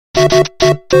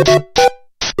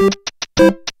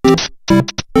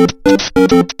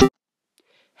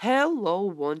Hello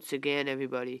once again,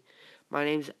 everybody. My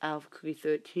name's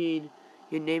AlphaCookie13.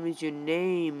 Your name is your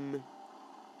name.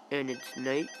 And it's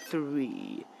night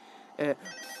 3 at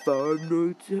Five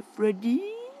Nights at Freddy's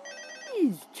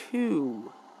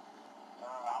 2.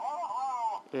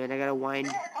 And I gotta wind.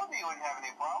 Yeah, I told you wouldn't have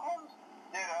any problems.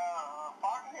 Did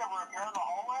Foxy ever appear in the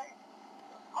hallway?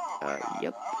 Probably not.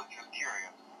 Yep. I was just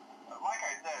curious. Like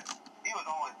I said, he was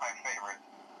always my favorite.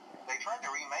 They tried to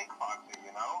remake Foxy,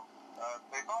 you know?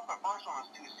 They thought the first one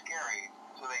was too scary,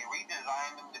 so they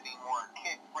redesigned him to be more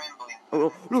kid-friendly.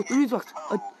 Oh, no, the music box.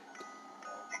 To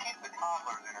keep the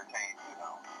toddlers entertained, you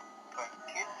know. But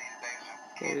kids these days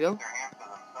just can't keep their hands to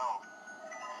themselves.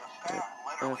 The staff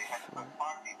literally had to put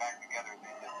Foxy back together at the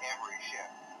end of every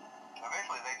shift.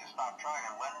 Eventually, they just stopped trying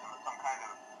and left him as some kind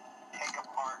of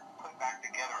take-apart,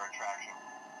 put-back-together attraction.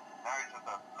 Now he's just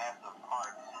a mess of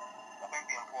parts. I think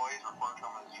the employees refer to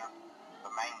him as just the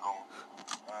mangle.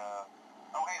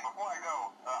 Oh, hey, before I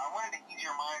go, I wanted to ease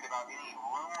your mind about any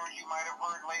rumors you might have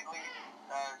heard lately.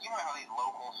 You know how these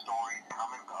local stories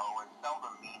come and go and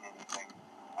seldom mean anything.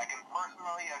 I can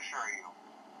personally assure you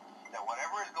that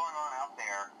whatever is going on out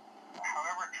there,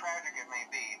 however tragic it may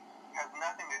be, has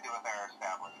nothing to do with our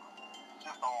establishment. It's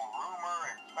just all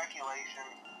rumor and speculation,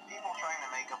 people trying to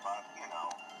make a buck, you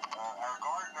know. Our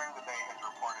guard during the day has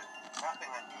reported nothing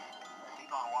that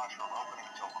he's on watch from opening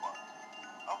till close.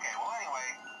 Okay, well anyway,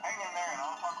 hang in there and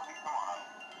I'll talk with you tomorrow.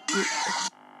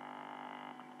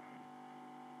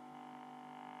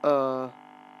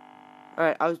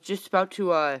 Alright, I was just about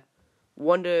to,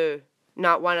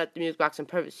 not wind up the music box on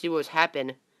purpose, see what was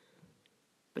happening.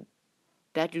 But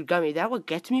that dude got me. That what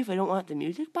gets me if I don't want the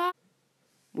music box?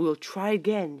 We'll try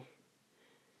again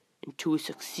until we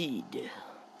succeed.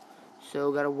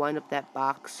 So, gotta wind up that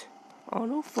box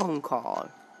on a phone call.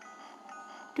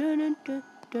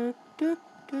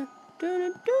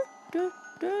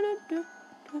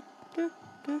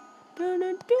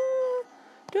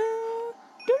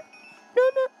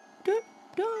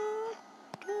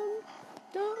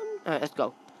 Alright, let's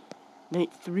go.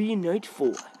 Night 3 and night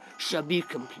 4 shall be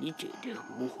completed.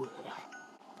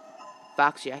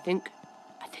 Foxy, I think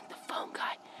the phone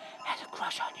guy has a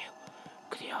crush on you,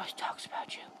 because he always talks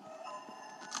about you.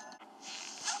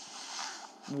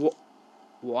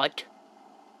 What?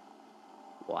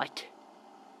 What?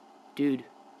 Dude.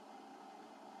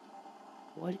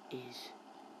 What is...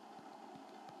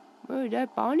 Where is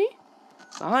that, Bonnie?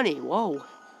 Bonnie, whoa.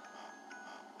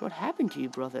 What happened to you,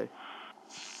 brother?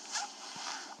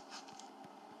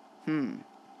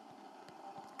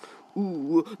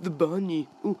 Ooh, the Bonnie.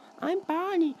 Ooh, I'm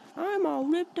Bonnie. I'm all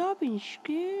ripped up and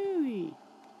scary.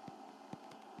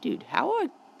 Dude, how are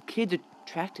kids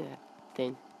attracted to that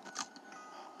thing?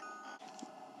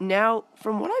 Now,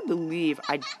 from what I believe,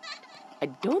 I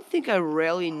don't think I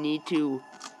really need to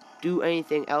do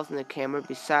anything else in the camera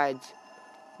besides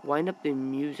wind up the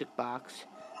music box.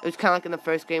 It was kind of like in the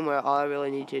first game where all I really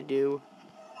needed to do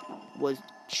was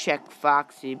check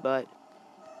Foxy, but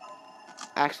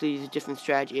actually use a different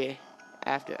strategy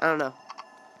after. I don't know.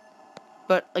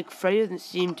 But, like, Freddy doesn't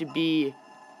seem to be,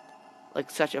 like,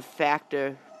 such a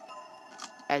factor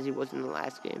as he was in the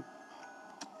last game.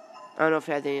 I don't know if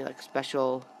he has any, like,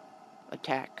 special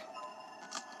attack.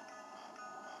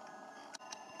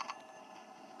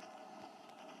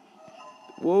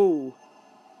 Whoa.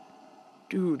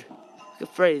 Dude, look at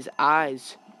Freddy's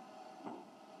eyes.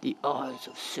 The eyes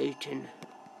of Satan.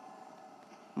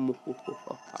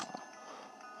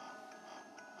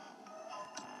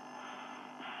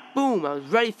 Boom, I was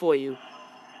ready for you.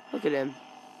 Look at him.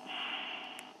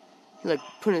 He's like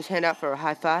putting his hand out for a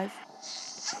high five.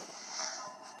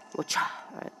 Wacha.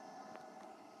 Alright.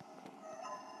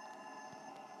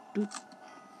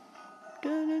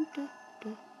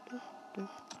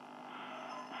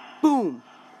 Boom!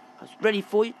 I was ready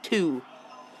for you too.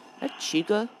 That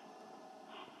Chica.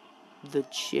 The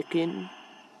chicken.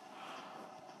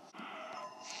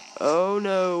 Oh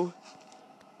no.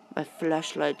 My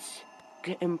flashlight's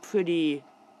getting pretty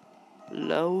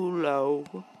low.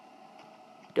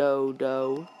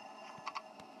 Do.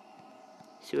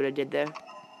 See what I did there?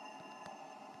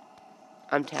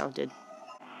 I'm talented.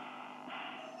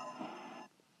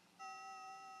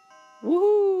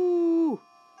 Woohoo!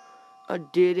 I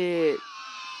did it.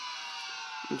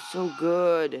 I'm so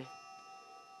good.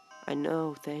 I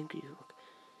know, thank you.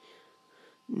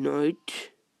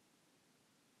 Night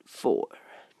 4,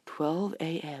 12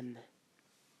 a.m.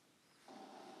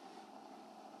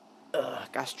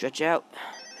 Gotta stretch out.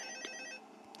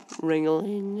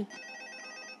 Ring-a-ling.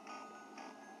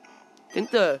 I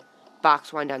think the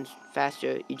box wind down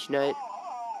faster each night.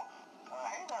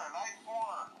 Hey there, night 4.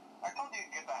 I told you to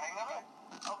get the hang of it.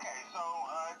 Okay, so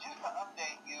just to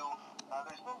update you,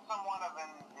 there's been somewhat of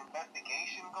an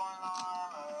investigation going on.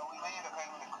 We may end up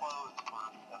having to close for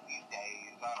a few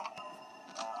days. I don't know.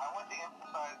 I want to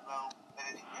emphasize, though, that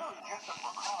it's really just a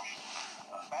precaution.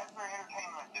 Fazbear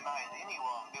Entertainment denies any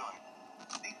wrongdoing.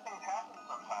 These things happen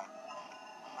sometimes.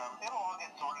 It'll all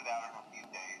get sorted out in a few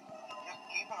days. Just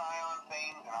keep an eye on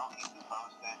things, and I'll keep you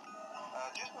posted.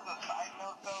 Just as a side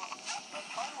note, though,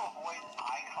 try to avoid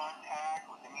eye contact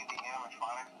with any of the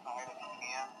animatronics side if you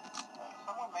can.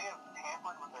 Someone may have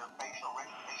tampered with their facial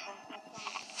recognition system.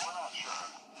 We're not sure.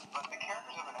 But the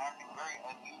characters have been acting very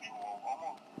unusual,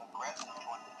 almost aggressive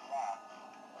toward the staff.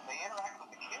 They interact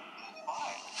with the kids just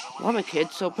fine. So Well, my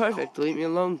kid's so perfect. Leave me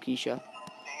alone, Keisha.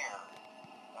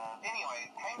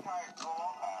 Anyway, hang tight. We'll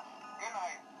all pass. Good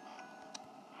night.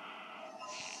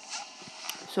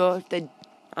 So if they,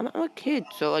 I'm a kid,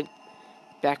 so like,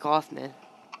 back off, man.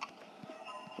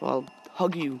 Well, I'll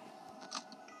hug you.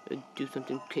 Do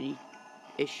something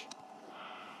kitty-ish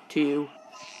to you.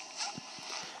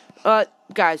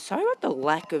 Guys, sorry about the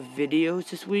lack of videos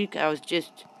this week. I was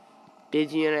just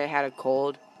busy and I had a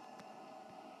cold.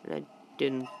 And I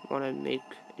didn't want to make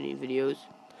any videos.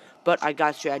 But I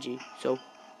got a strategy. So,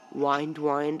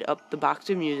 wind up the box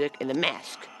of music and the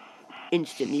mask.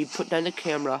 Instantly, you put down the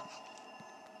camera.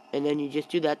 And then you just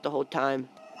do that the whole time.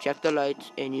 Check the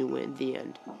lights and you win the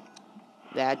end.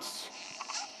 That's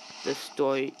the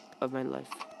story of my life.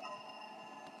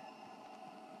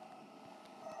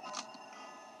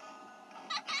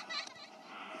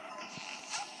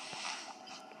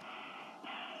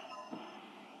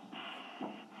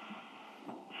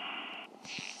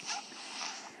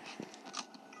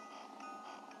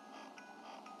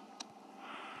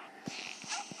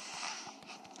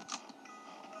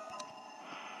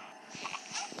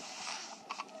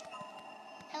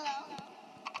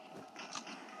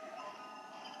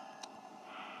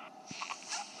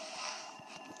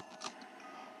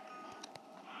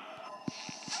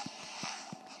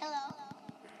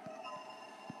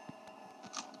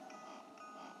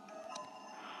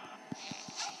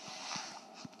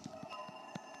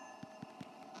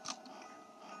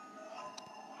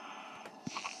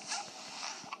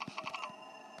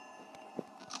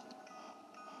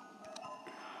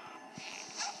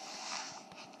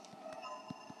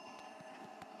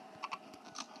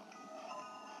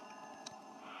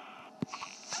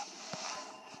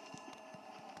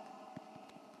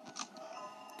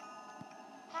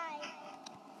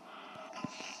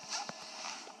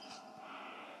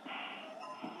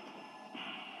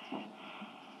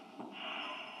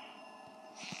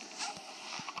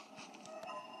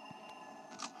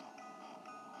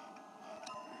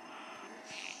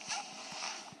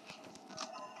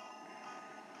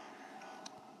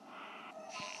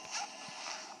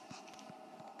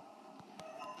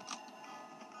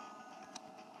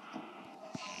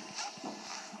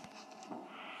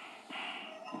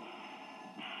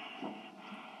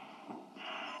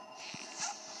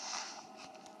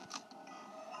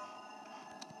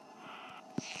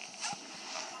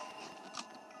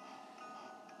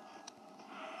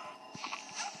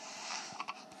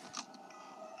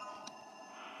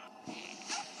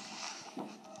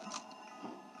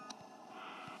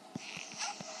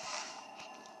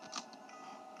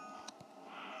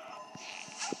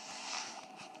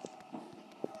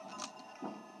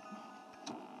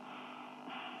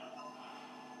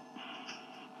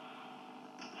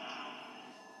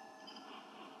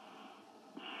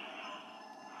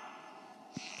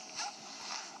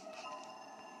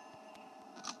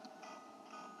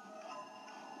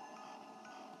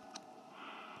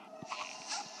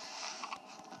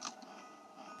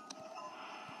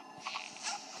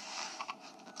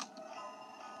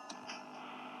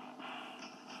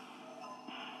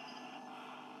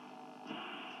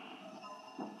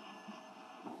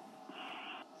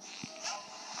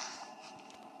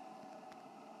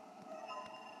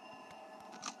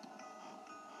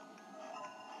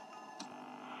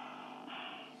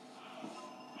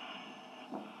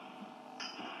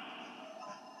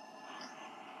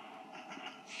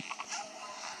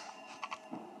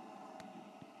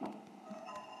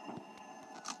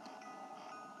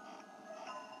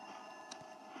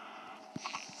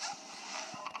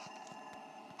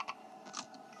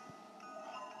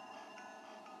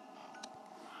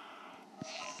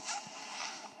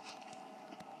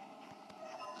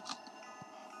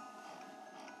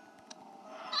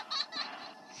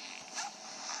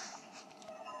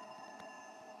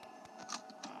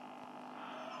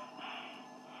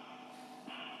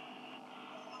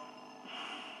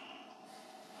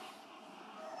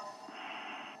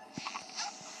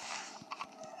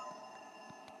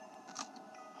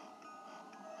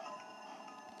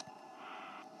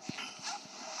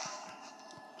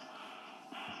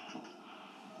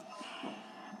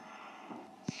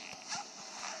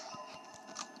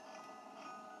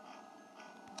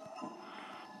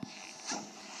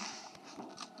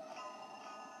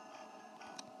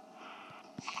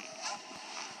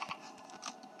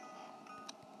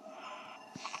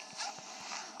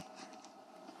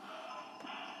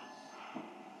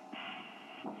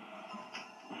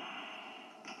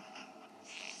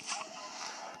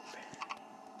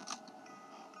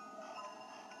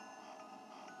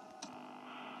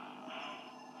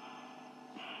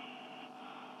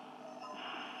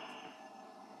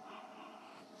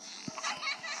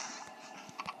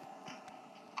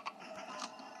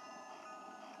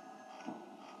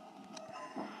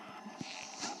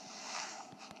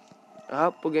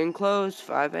 Oh, we're getting close.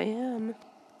 5 a.m.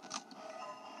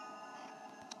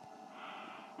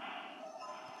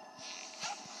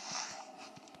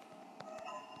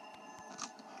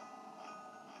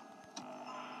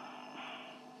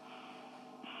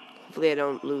 Hopefully I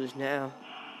don't lose now.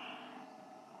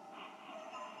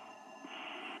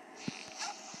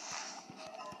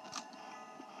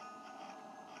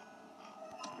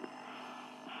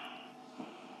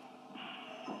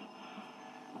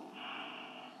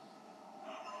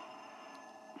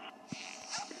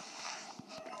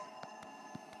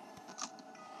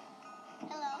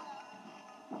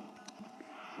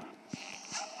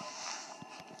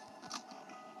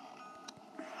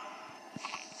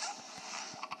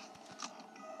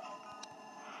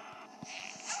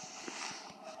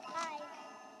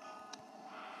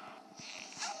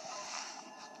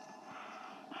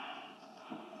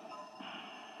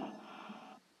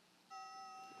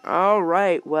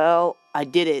 Alright, well, I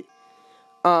did it.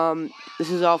 This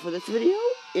is all for this video.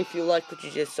 If you liked what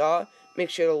you just saw, make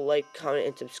sure to like, comment,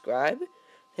 and subscribe.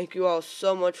 Thank you all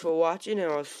so much for watching, and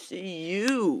I'll see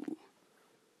you.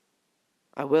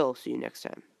 I will see you next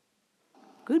time.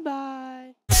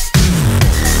 Goodbye.